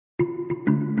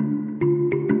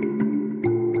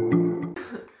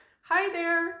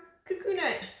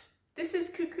This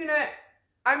is CooCoo'Nut.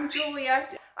 I'm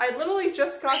Juliet. I literally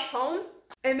just got home,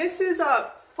 and this is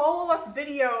a follow-up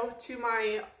video to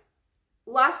my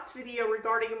last video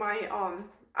regarding my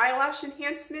eyelash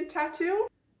enhancement tattoo.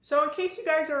 So in case you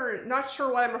guys are not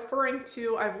sure what I'm referring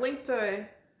to, I've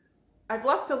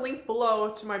left a link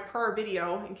below to my prior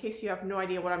video in case you have no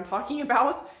idea what I'm talking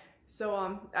about.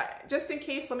 So just in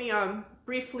case, let me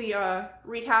briefly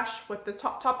rehash what the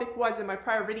topic was in my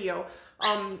prior video.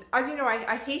 As you know,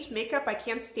 I hate makeup. I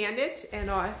can't stand it,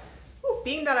 and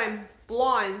being that I'm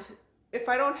blonde, if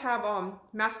I don't have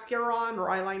mascara on or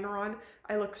eyeliner on,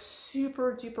 I look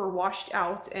super duper washed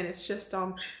out, and it's just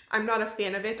I'm not a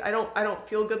fan of it. I don't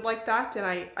feel good like that, and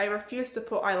I refuse to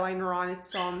put eyeliner on.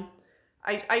 It's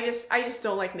I just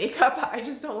don't like makeup. I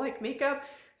just don't like makeup.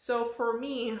 So for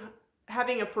me,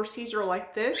 having a procedure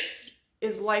like this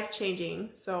is life-changing.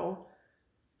 So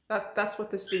that's what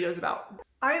this video is about.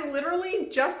 I literally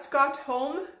just got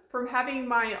home from having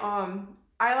my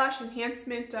eyelash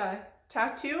enhancement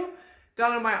tattoo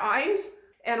done on my eyes,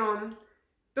 and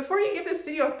before you give this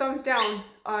video a thumbs down,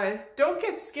 don't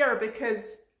get scared,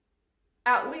 because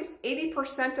at least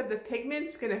 80% of the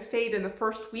pigment's gonna fade in the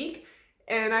first week.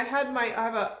 And I have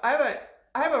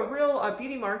a real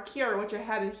beauty mark here, which I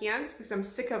had enhanced because I'm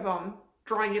sick of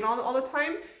drawing it on all the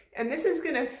time, and this is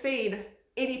gonna fade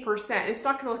 80%. It's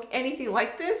not gonna look anything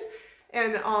like this.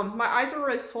 And my eyes are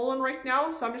really swollen right now,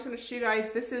 so I'm just gonna show you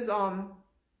guys. This is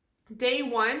day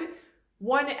 1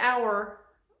 hour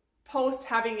post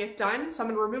having it done. So I'm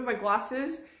gonna remove my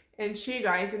glasses and show you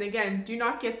guys. And again, do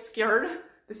not get scared.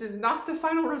 This is not the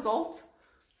final result.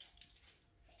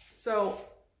 So,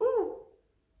 ooh.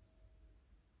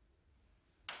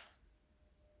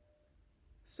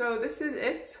 So this is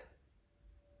it.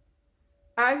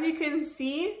 As you can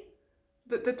see,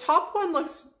 the top one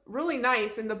looks really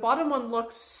nice, and the bottom one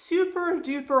looks super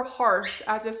duper harsh,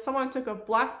 as if someone took a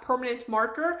black permanent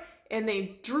marker and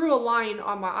they drew a line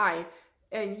on my eye.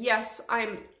 And yes,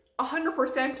 I'm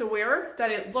 100% aware that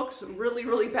it looks really,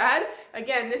 really bad.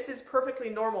 Again, this is perfectly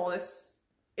normal.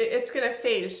 It's gonna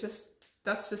fade.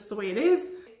 That's just the way it is.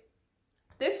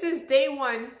 This is day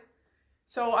 1.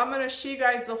 So I'm gonna show you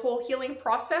guys the whole healing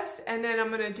process, and then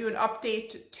I'm gonna do an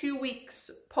update 2 weeks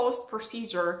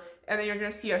post-procedure, and then you're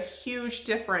gonna see a huge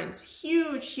difference,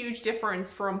 huge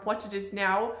difference from what it is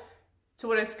now to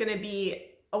what it's gonna be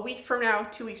a week from now,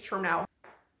 2 weeks from now.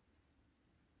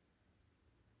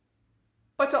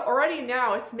 But already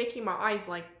now it's making my eyes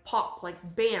like pop,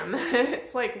 like bam.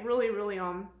 It's like really,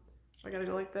 I gotta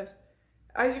go like this.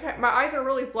 As you can, my eyes are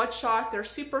really bloodshot. They're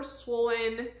super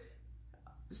swollen.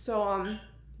 So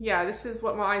yeah, this is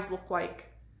what my eyes look like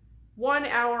 1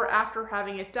 hour after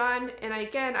having it done. And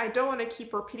again, I don't want to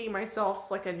keep repeating myself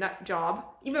like a nut job,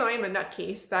 even though I am a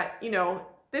nutcase, that, you know,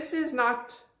 this is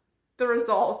not the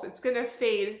result. It's gonna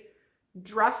fade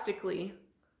drastically.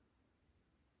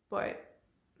 But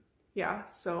yeah,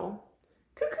 so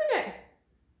CooCoo'Nut.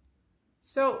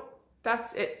 So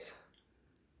that's it.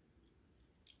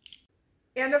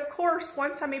 And of course,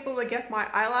 once I'm able to get my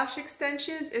eyelash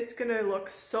extensions, it's gonna look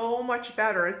so much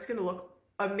better. It's gonna look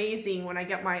amazing when I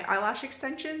get my eyelash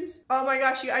extensions. Oh my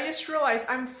gosh, I just realized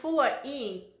I'm full of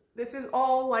ink. This is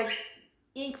all like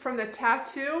ink from the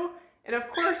tattoo. And of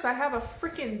course, I have a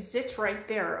freaking zit right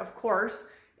there, of course.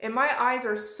 And my eyes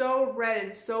are so red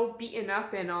and so beaten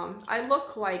up, and I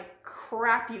look like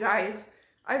crap, you guys.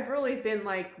 I've really been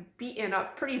like beaten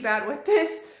up pretty bad with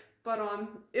this, but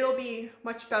it'll be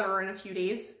much better in a few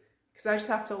days, because I just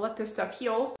have to let this stuff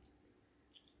heal.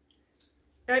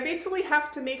 And I basically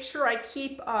have to make sure I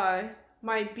keep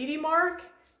my beauty mark,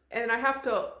 and I have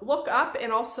to look up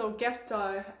and also get,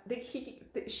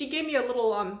 she gave me a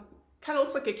little, kind of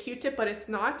looks like a Q-tip, but it's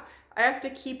not. I have to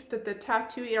keep the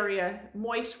tattooed area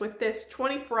moist with this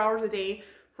 24 hours a day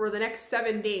for the next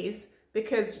 7 days,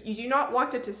 because you do not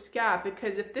want it to scab,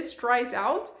 because if this dries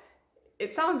out,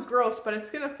 it sounds gross, but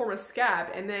it's gonna form a scab,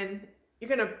 and then you're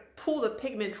gonna pull the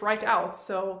pigment right out,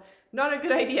 so not a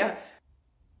good idea.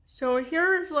 So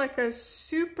here's like a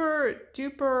super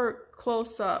duper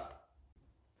close-up.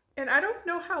 And I don't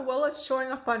know how well it's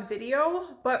showing up on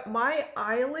video, but my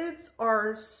eyelids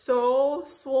are so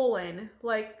swollen.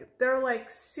 Like, they're like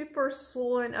super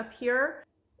swollen up here.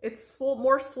 It's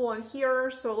more swollen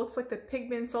here, so it looks like the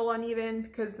pigment's all uneven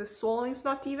because the swelling's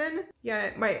not even.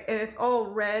 Yeah, and it's all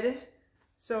red.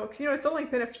 So, because you know, it's only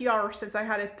been a few hours since I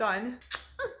had it done.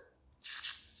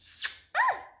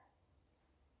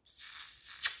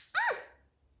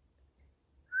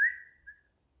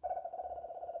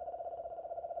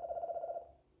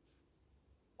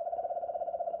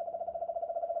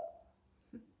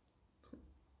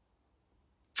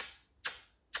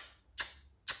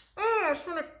 I just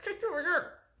want to kick you over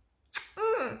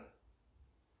here.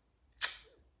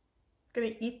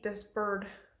 Gonna eat this bird.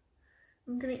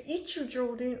 I'm gonna eat you,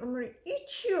 Geraldine. I'm gonna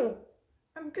eat you.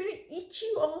 I'm gonna eat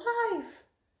you alive.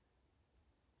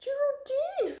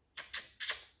 Geraldine.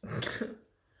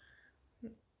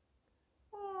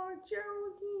 Oh,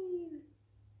 Geraldine.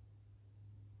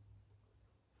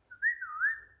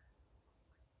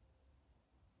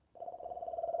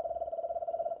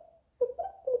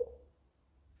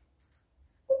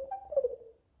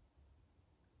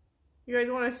 You guys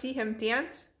want to see him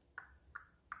dance?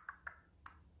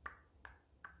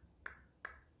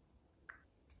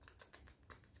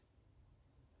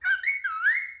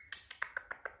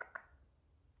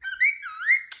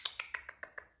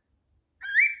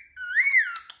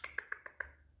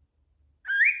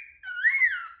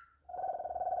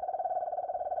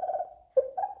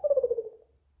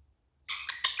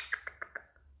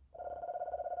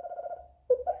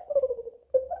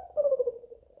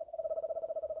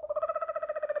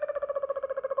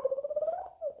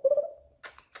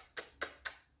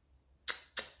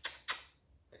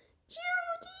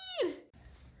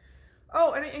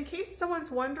 Oh, and in case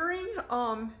someone's wondering,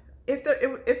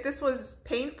 if this was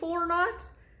painful or not,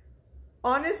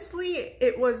 honestly,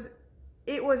 it was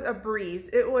a breeze.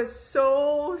 It was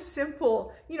so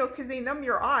simple, you know, because they numb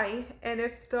your eye, and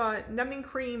if the numbing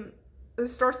cream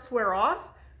starts to wear off,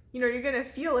 you know, you're gonna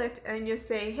feel it, and you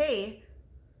say, hey,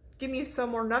 give me some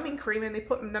more numbing cream, and they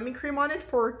put numbing cream on it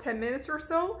for 10 minutes or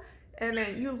so, and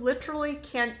then you literally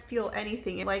can't feel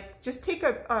anything. Like, just take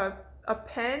a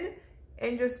pen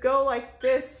and just go like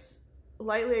this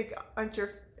lightly on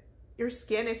your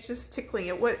skin. It's just tickling.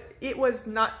 It was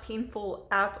not painful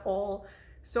at all.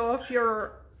 So if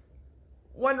you're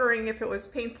wondering if it was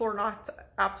painful or not,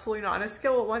 absolutely not. On a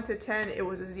scale of 1 to 10, it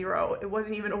was a 0. It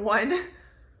wasn't even a 1.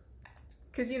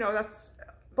 Because, you know,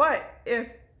 but if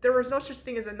there was no such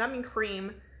thing as a numbing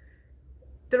cream,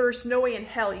 there's no way in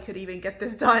hell you could even get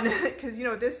this done. Because, you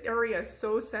know, this area is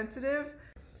so sensitive.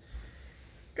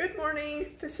 Good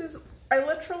morning. I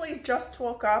literally just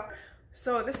woke up.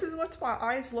 So this is what my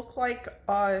eyes look like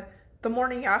the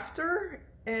morning after,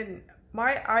 and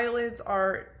my eyelids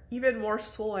are even more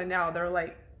swollen now. They're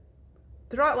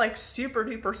not like super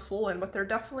duper swollen, but they're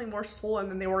definitely more swollen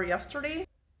than they were yesterday.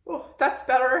 Oh, that's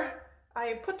better.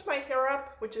 I put my hair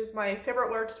up, which is my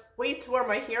favorite way to wear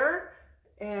my hair,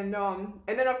 and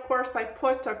then of course I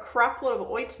put a crap load of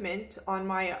ointment on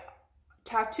my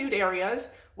tattooed areas.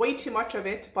 Way too much of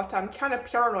it, but I'm kind of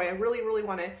paranoid. I really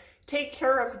want to take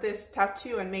care of this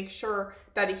tattoo and make sure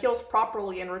that it heals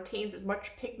properly and retains as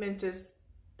much pigment as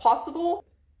possible,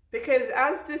 because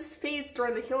as this fades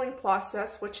during the healing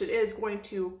process, which it is going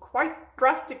to quite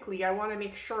drastically, I want to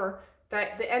make sure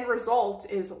that the end result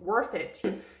is worth it.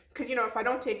 Because, you know, if I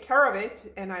don't take care of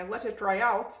it and I let it dry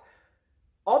out,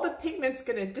 all the pigment's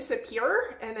going to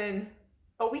disappear, and then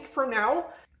a week from now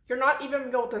you're not even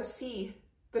able to see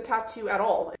the tattoo at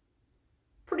all.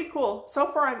 Pretty cool.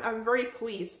 So far I'm very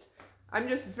pleased. I'm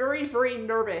just very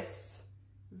nervous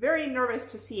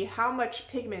to see how much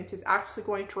pigment is actually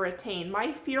going to retain.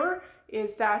 My fear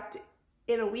is that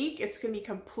in a week it's gonna be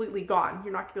completely gone.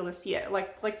 You're not gonna be able to see it.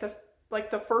 Like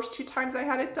the first 2 times I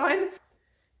had it done.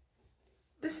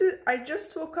 I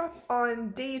just woke up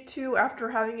on day 2 after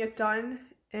having it done,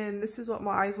 and this is what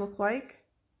my eyes look like.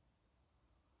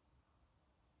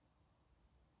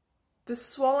 The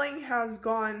swelling has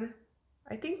gone,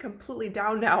 I think, completely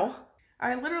down now.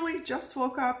 I literally just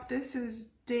woke up. This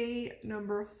is day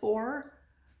number 4.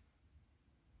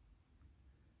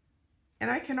 And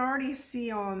I can already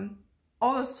see all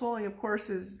the swelling, of course,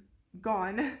 is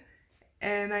gone.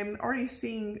 And I'm already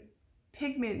seeing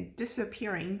pigment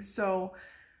disappearing. So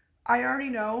I already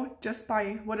know, just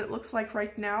by what it looks like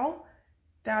right now,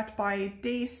 that by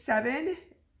day 7,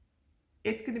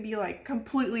 it's going to be like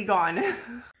completely gone.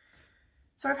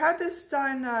 So I've had this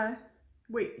done,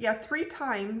 3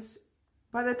 times.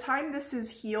 By the time this is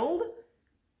healed,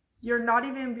 you're not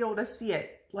even gonna be able to see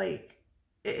it. Like,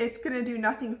 it's gonna do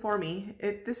nothing for me.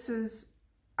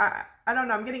 I don't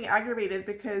know, I'm getting aggravated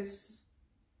because,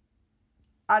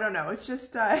 I don't know, it's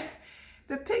just, the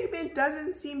pigment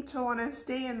doesn't seem to want to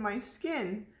stay in my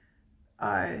skin.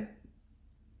 Oh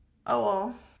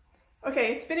well.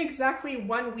 Okay, it's been exactly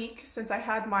 1 week since I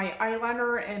had my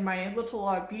eyeliner and my little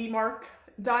beauty mark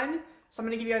done, so I'm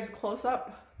gonna give you guys a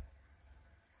close-up.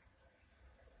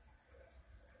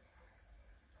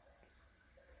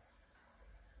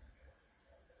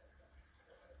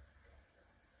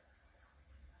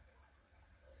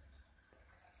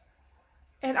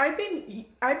 And I've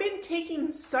been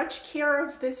taking such care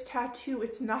of this tattoo,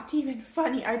 it's not even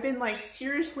funny. I've been like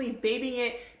seriously babying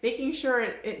it, making sure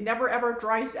it never ever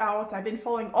dries out. I've been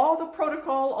following all the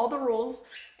protocol, all the rules,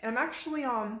 and I'm actually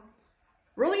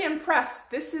really impressed.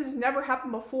 This has never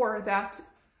happened before, that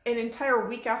an entire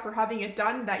week after having it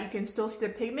done that you can still see the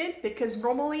pigment, because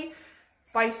normally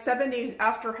by 7 days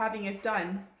after having it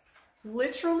done,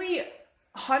 literally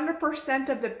 100%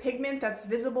 of the pigment that's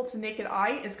visible to naked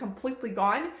eye is completely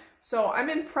gone. So I'm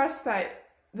impressed that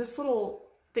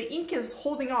the ink is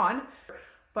holding on,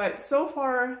 but so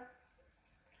far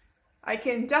I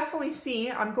can definitely see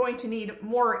I'm going to need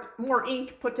more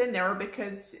ink put in there,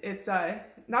 because it's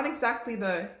not exactly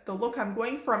the look I'm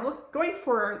going for. I'm going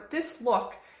for this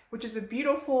look, which is a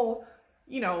beautiful,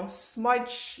 you know,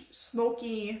 smudge,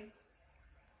 smoky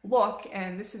look,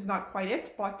 and this is not quite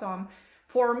it. But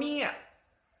for me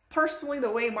personally, the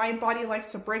way my body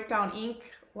likes to break down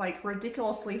ink like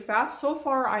ridiculously fast, so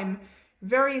far I'm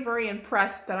very, very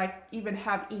impressed that I even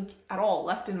have ink at all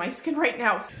left in my skin right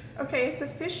now. Okay, it's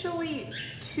officially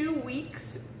 2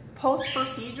 weeks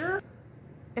post-procedure,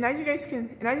 and as you guys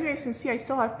can see, I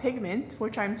still have pigment,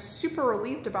 which I'm super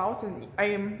relieved about,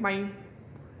 and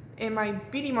my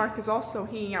beauty mark is also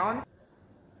hanging on.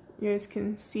 You guys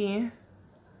can see.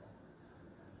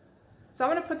 So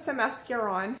I'm gonna put some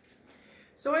mascara on.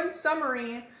 So in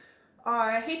summary,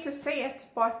 I hate to say it,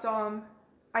 but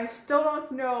I still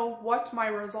don't know what my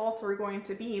results are going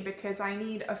to be, because I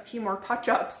need a few more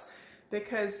touch-ups.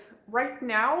 Because right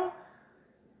now,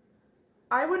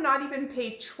 I would not even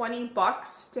pay 20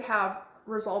 bucks to have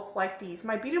results like these.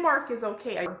 My beauty mark is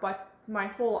okay, but my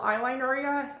whole eyeliner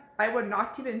area, I would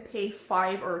not even pay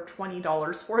 $5 or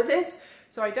 $20 for this.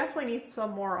 So I definitely need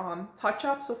some more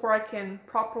touch-ups before I can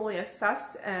properly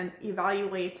assess and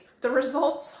evaluate the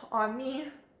results on me.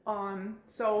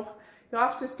 So you'll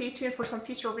have to stay tuned for some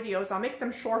future videos. I'll make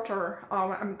them shorter.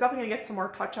 I'm definitely gonna get some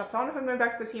more touch-ups. I don't know if I'm going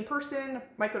back to the same person,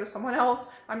 might go to someone else,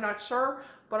 I'm not sure,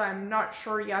 but I'm not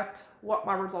sure yet what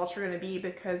my results are gonna be,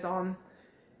 because I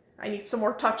need some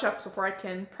more touch-ups before I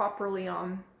can properly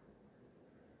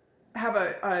have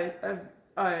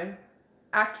a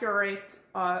accurate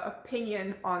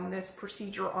opinion on this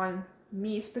procedure on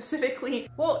me specifically.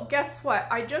 Well, guess what?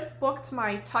 I just booked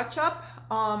my touch-up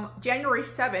January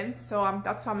 7th, so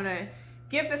that's why I'm gonna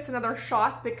give this another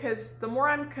shot, because the more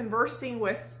I'm conversing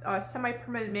with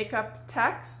semi-permanent makeup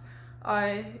techs,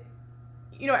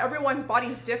 you know, everyone's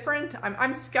body's different.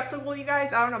 I'm skeptical, you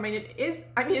guys. I don't know. It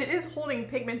is holding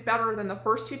pigment better than the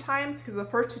first 2 times, because the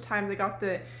first 2 times I got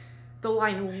the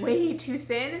line way too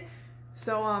thin.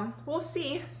 So we'll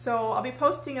see. So I'll be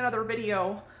posting another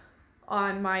video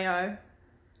on my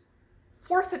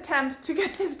 4th attempt to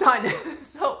get this done.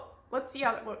 So let's see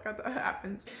how that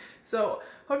happens. So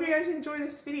hope you guys enjoy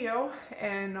this video,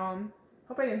 and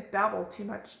hope I didn't babble too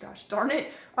much. Gosh darn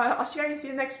it. I'll see you guys in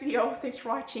the next video. Thanks for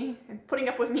watching and putting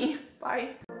up with me.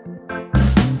 Bye.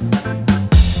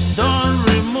 Don't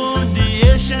remove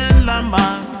the Asian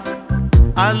landmark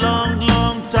a long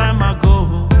time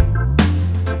ago.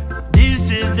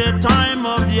 This is the time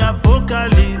of the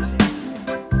apocalypse,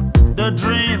 the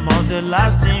dream of the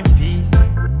lasting peace.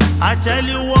 I tell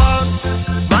you what,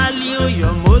 value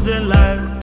your modern life.